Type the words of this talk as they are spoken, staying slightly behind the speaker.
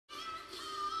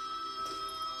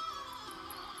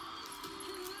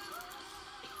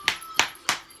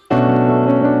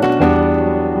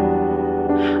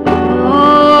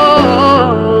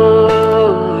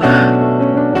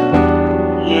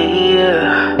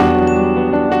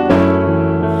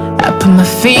Put my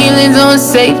feelings on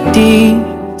safety,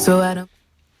 so I don't.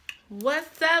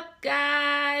 What's up,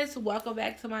 guys? Welcome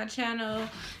back to my channel.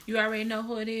 You already know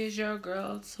who it is, your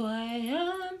girl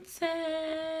Toyonce.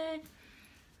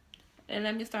 And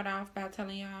let me start off by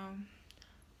telling y'all,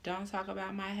 don't talk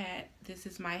about my hat. This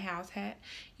is my house hat.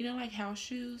 You know, like house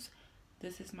shoes?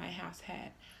 This is my house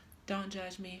hat. Don't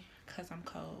judge me because I'm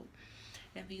cold.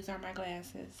 And these are my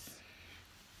glasses.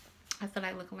 I feel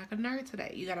like looking like a nerd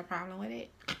today. You got a problem with it?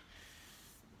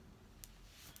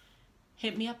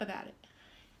 Hit me up about it.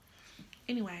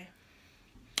 Anyway,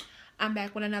 I'm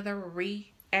back with another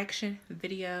reaction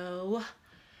video.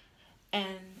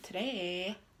 And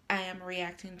today I am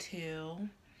reacting to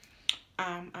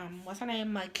what's her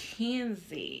name?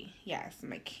 Makenzie. Yes,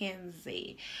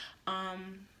 Makenzie.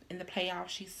 In the playoffs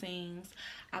she sings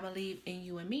I Believe in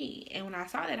You and Me. And when I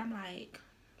saw that, I'm like,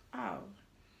 oh,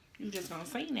 you just gonna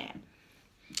sing that.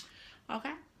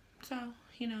 Okay. So,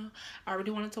 you know, I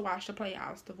already wanted to watch the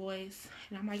playoffs, The Voice.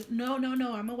 And I'm like, no. I'm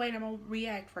gonna wait. I'm gonna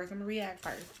react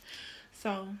first.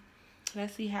 So,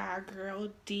 let's see how our girl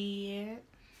did.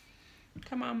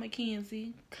 Come on,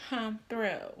 Makenzie. Come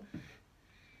through.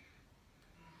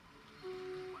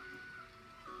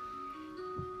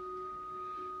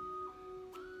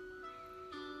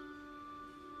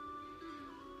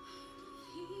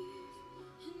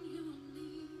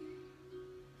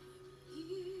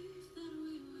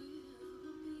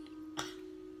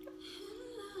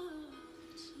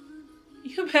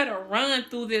 You better run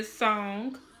through this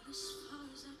song.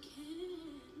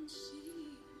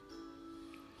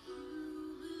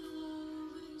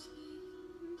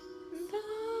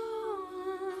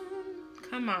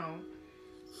 Come on.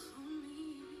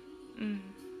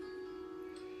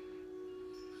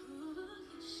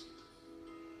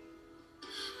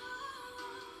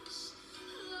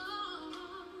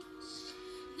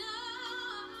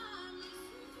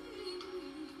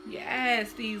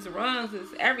 Yes, these runs is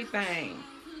everything.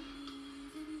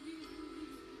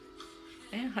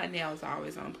 And her nails are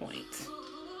always on point.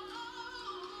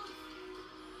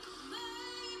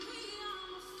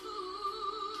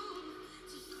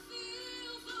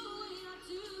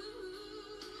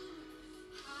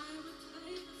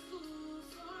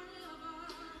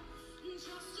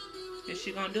 Is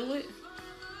she gonna do it?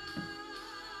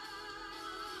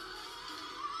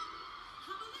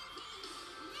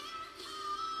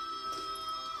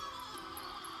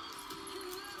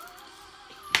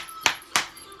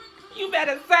 You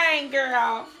better sing,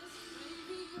 girl.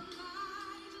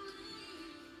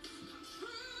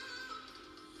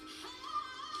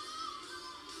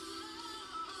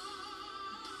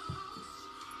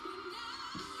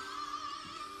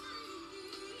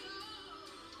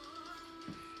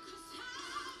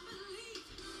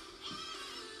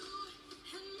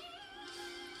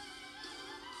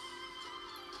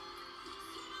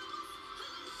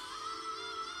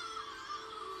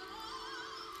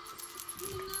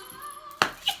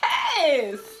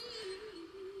 Yes.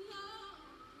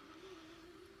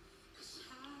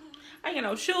 I ain't got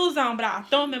no shoes on, but I'll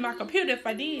throw them in my computer if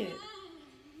I did.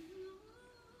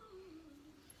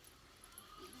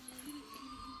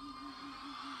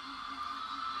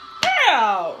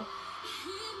 Girl.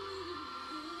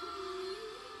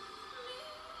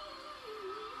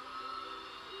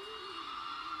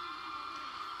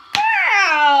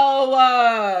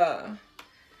 Girl.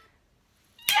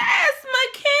 Yes,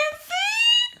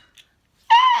 Makenzie.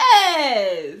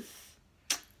 Yes.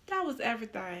 That was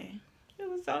everything. It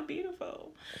was so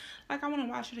beautiful. Like, I want to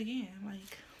watch it again.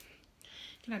 Like,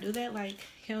 can I do that? Like,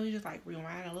 can we just like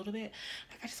rewind a little bit?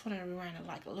 Like, I just want to rewind it,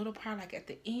 like a little part. Like at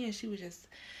the end, she was just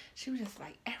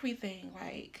like everything.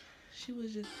 Like, she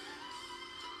was just,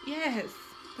 yes,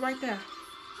 right there.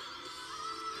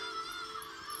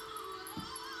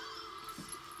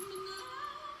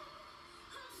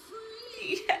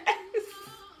 Yes,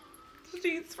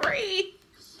 she's free.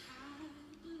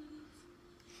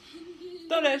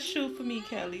 Throw that shoe for me,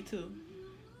 Kelly, too.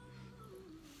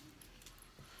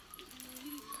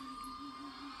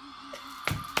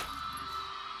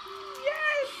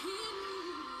 Yes.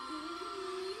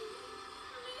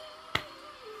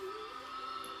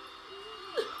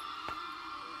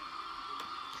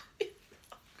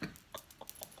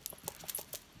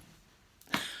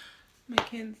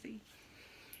 Makenzie.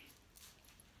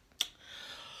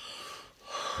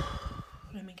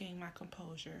 Let me gain my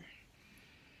composure.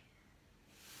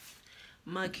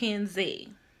 Makenzie,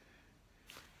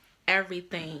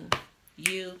 everything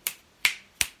you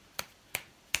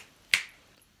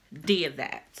did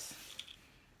that.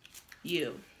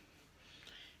 You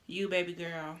baby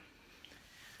girl,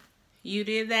 you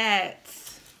did that.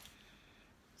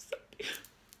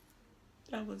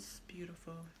 That was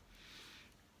beautiful.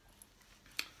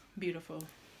 Beautiful.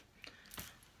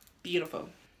 Beautiful.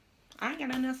 I ain't got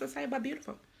nothing else to say but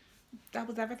beautiful. That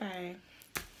was everything.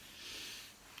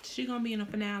 She gonna be in the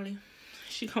finale.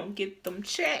 She gonna get them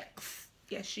checks.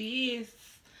 Yes, she is.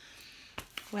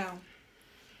 Well,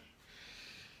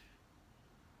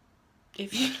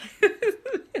 if you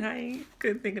I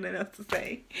couldn't think of nothing else to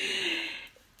say.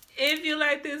 If you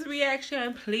like this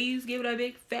reaction, please give it a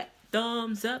big fat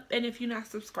thumbs up. And if you're not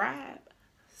subscribed,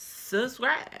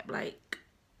 subscribe. Like,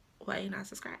 why you not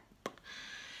subscribed?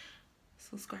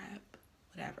 Subscribe,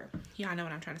 whatever. Y'all know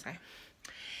what I'm trying to say.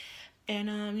 And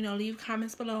you know, leave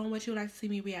comments below on what you would like to see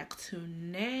me react to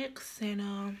next. And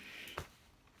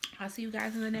I'll see you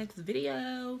guys in the next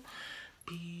video.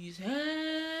 Peace out.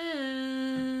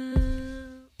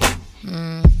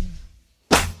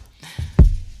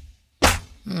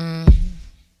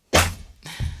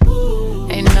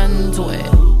 Ain't nothing to it.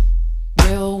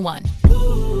 Real one.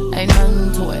 Ain't nothing